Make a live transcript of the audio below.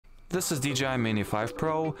This is DJI Mini 5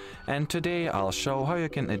 Pro, and today I'll show how you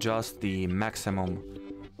can adjust the maximum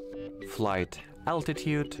flight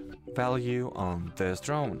altitude value on this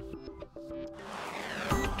drone.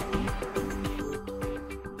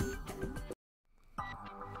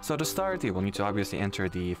 So to start, you will need to obviously enter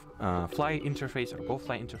the Fly interface or Go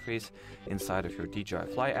Fly interface inside of your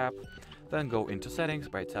DJI Fly app. Then go into settings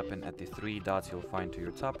by tapping at the three dots you'll find to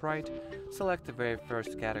your top right. Select the very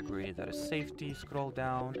first category, that is safety, scroll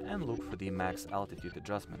down and look for the max altitude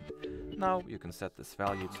adjustment. Now you can set this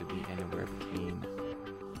value to be anywhere between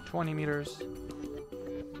 20 meters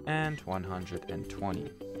and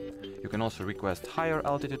 120. You can also request higher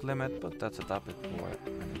altitude limit, but that's a topic for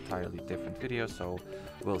an entirely different video, so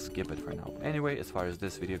we'll skip it for now. Anyway, as far as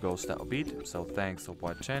this video goes, that'll be it. So thanks for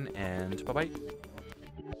watching and bye bye.